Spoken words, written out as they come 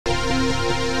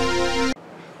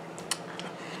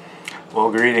Well,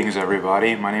 greetings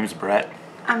everybody. My name's Brett.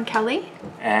 I'm Kelly.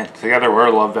 And together we're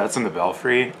Love Vets in the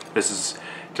Belfry. This is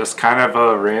just kind of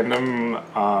a random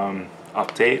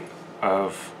update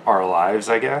of our lives,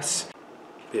 I guess.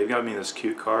 They've got me this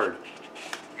cute card.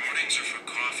 Mornings are for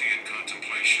coffee and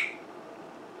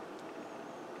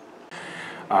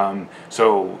contemplation.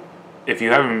 So if you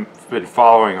haven't been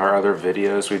following our other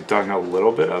videos, we've done a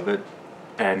little bit of it.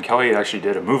 And Kelly actually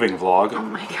did a moving vlog. Oh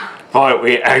my god. But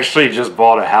we actually just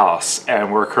bought a house,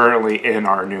 and we're currently in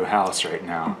our new house right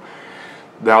now.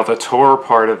 Now the tour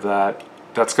part of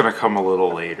that's going to come a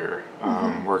little later.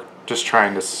 We're just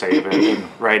trying to save it, and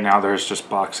right now there's just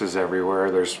boxes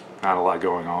everywhere. There's not a lot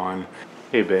going on.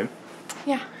 Hey babe.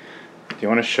 Yeah. Do you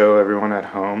want to show everyone at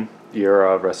home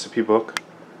your recipe book?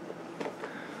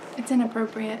 It's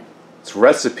inappropriate. It's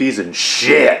recipes and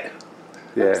shit!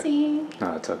 Yeah. Oopsie.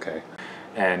 No, it's okay.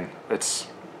 And it's,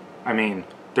 I mean,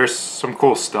 there's some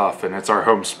cool stuff, and it's our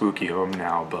home spooky home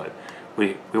now, but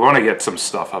we want to get some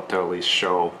stuff up to at least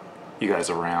show you guys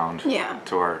around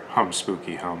to our home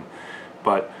spooky home.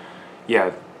 But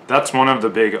yeah, that's one of the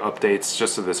big updates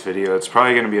just of this video. It's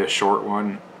probably going to be a short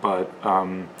one, but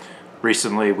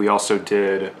recently we also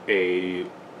did a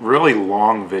really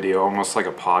long video, almost like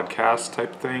a podcast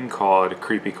type thing, called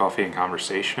Creepy Coffee and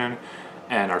Conversation.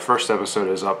 And our first episode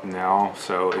is up now,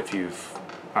 so if you've,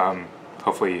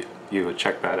 hopefully you would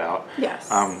check that out.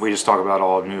 Yes. We just talk about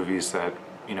all the movies that,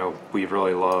 you know, we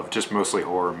really love, just mostly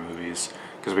horror movies,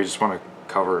 because we just want to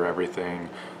cover everything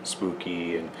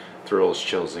spooky and thrills,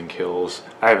 chills, and kills.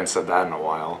 I haven't said that in a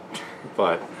while,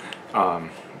 but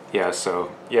yeah,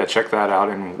 so yeah, check that out,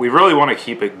 and we really want to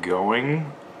keep it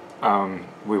going.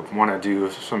 We want to do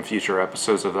some future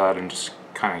episodes of that and just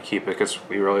kind of keep it, because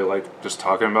we really like just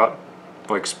talking about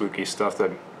like spooky stuff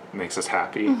that makes us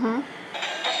happy. Who can it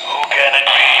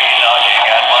be knocking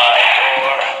at my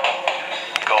door?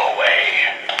 Go away.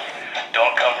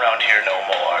 Don't come round here no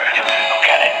more. Who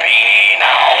can it be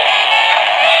now?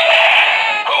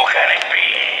 Who can it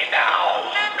be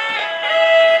now?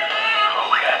 Who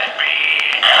can it be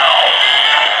now?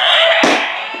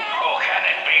 Who can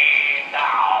it be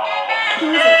now? Who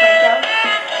is it, Franco?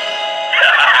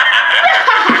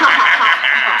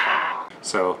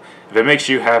 So if it makes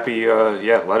you happy,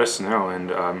 yeah, let us know.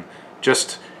 And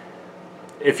just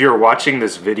if you're watching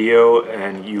this video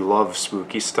and you love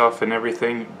spooky stuff and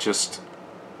everything, just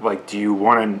like, do you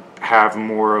want to have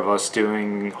more of us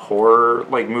doing horror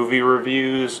like movie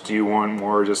reviews? Do you want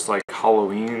more just like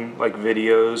Halloween like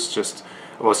videos, just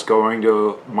of us going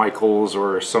to Michael's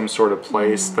or some sort of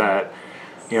place that,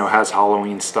 you know, has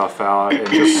Halloween stuff out, and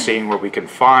just seeing what we can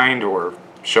find, or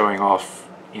showing off,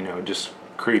 you know, just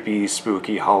creepy,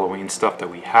 spooky Halloween stuff that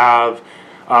we have?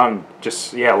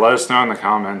 Just, yeah, let us know in the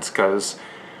comments, because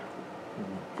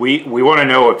we want to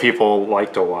know what people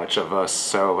like to watch of us.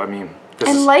 So, I mean,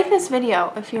 like this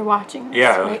video if you're watching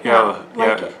this right now.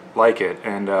 Like it,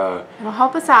 and it'll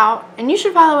help us out. And you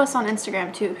should follow us on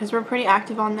Instagram too, because we're pretty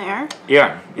active on there.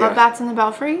 Love Bats in the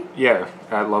Belfry. Yeah,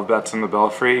 I Love Bats in the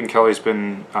Belfry, and Kelly's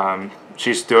been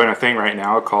she's doing a thing right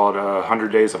now called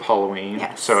 100 Days of Halloween.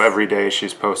 Yes. So every day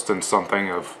she's posting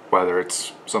something of whether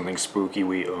it's something spooky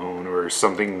we own or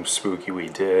something spooky we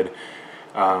did.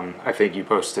 I think you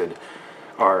posted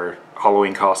our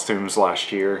Halloween costumes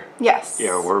last year. Yes.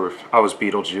 Yeah, where I was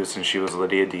Beetlejuice and she was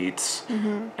Lydia Dietz.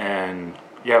 And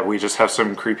yeah, we just have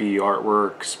some creepy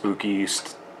artwork, spooky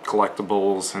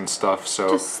collectibles and stuff. So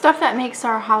just stuff that makes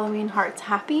our Halloween hearts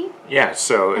happy. Yeah,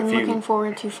 so and if you looking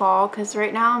forward to fall, because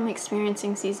right now I'm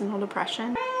experiencing seasonal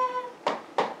depression.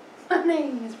 My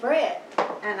name is Brett,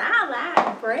 and I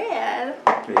like bread.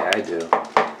 Yeah, I do.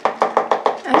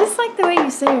 I just like the way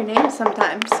you say your name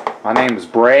sometimes. My name is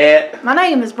Brett. My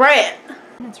name is Brett.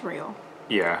 It's real.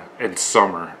 Yeah, it's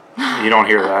summer. You don't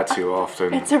hear that too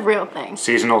often. It's a real thing.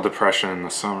 Seasonal depression in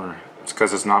the summer. It's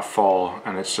because it's not fall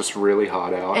and it's just really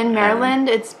hot out. In Maryland,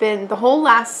 it's been, the whole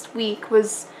last week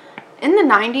was in the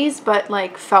 90s, but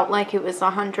like felt like it was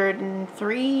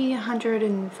 103,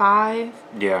 105.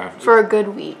 Yeah. For a good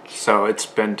week. So it's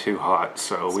been too hot.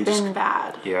 So it's been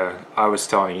bad. Yeah, I was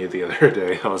telling you the other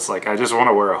day, I was like, I just want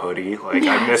to wear a hoodie. Like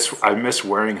I miss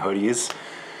wearing hoodies,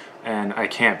 and I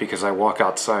can't because I walk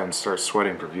outside and start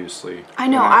sweating profusely. I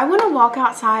know. I want to walk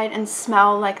outside and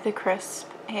smell like the crisp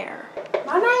air.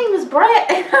 My name is Brett,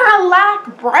 and I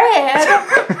like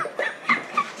bread.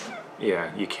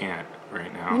 Yeah, you can't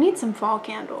right now. We need some fall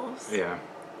candles. Yeah,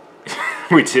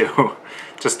 we do,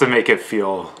 just to make it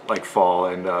feel like fall.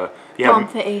 And yeah,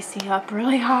 pump the AC up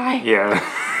really high. Yeah,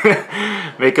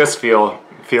 make us feel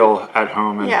at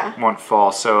home and want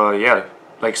fall. So yeah,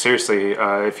 like seriously,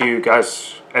 if you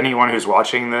guys, anyone who's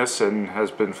watching this and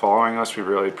has been following us, we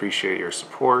really appreciate your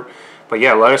support. But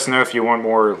yeah, let us know if you want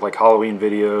more like Halloween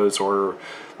videos, or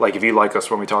like if you like us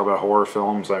when we talk about horror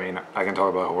films. I mean, I can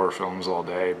talk about horror films all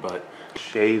day, but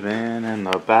shaving in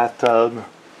the bathtub.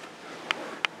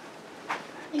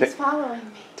 He's following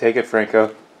me. Take it,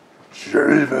 Franco.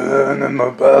 Shaving in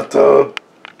the bathtub.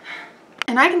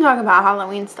 And I can talk about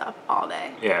Halloween stuff all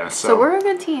day. Yeah, So we're a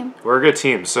good team. We're a good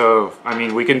team. So, I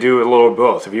mean, we can do a little of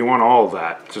both. If you want all of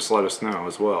that, just let us know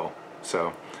as well.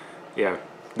 So, yeah,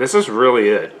 this is really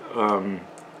it.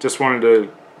 Just wanted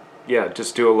to, yeah,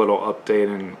 just do a little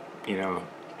update, and, you know,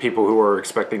 people who are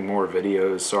expecting more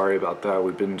videos, sorry about that.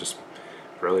 We've been just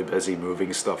really busy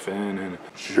moving stuff in and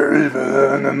shaving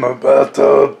in the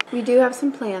bathtub. We do have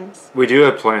some plans. We do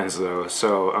have plans, though.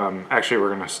 So, actually, we're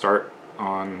going to start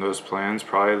on those plans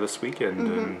probably this weekend.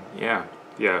 And yeah,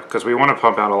 because we want to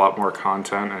pump out a lot more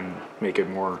content and make it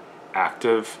more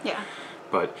active. Yeah.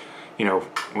 But you know,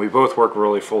 we both work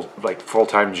really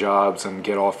full-time jobs and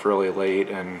get off really late,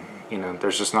 and you know,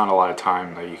 there's just not a lot of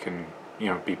time that you can, you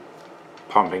know, be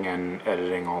pumping and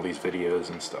editing all these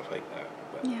videos and stuff like that.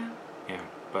 But, yeah,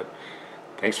 but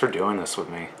thanks for doing this with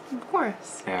me. Of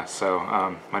course. Yeah, so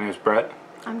my name is Brett.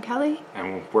 I'm Kelly.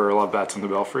 And we're Love Bats in the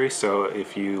Belfry. So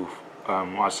if you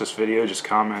watch this video, just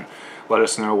comment, let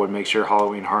us know what makes your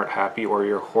Halloween heart happy, or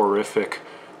your horrific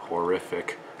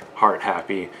heart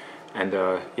happy. And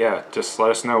yeah, just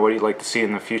let us know what you'd like to see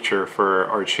in the future for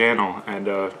our channel, and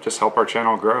just help our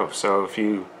channel grow. So if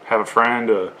you have a friend,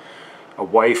 a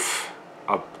wife,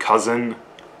 a cousin,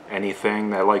 anything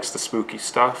that likes the spooky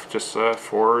stuff, just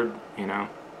forward, you know,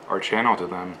 our channel to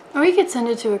them. Or you could send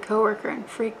it to a coworker and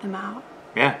freak them out.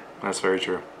 Yeah, that's very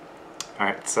true.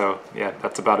 Alright, so yeah,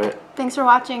 that's about it. Thanks for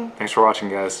watching. Thanks for watching,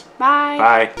 guys. Bye.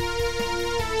 Bye.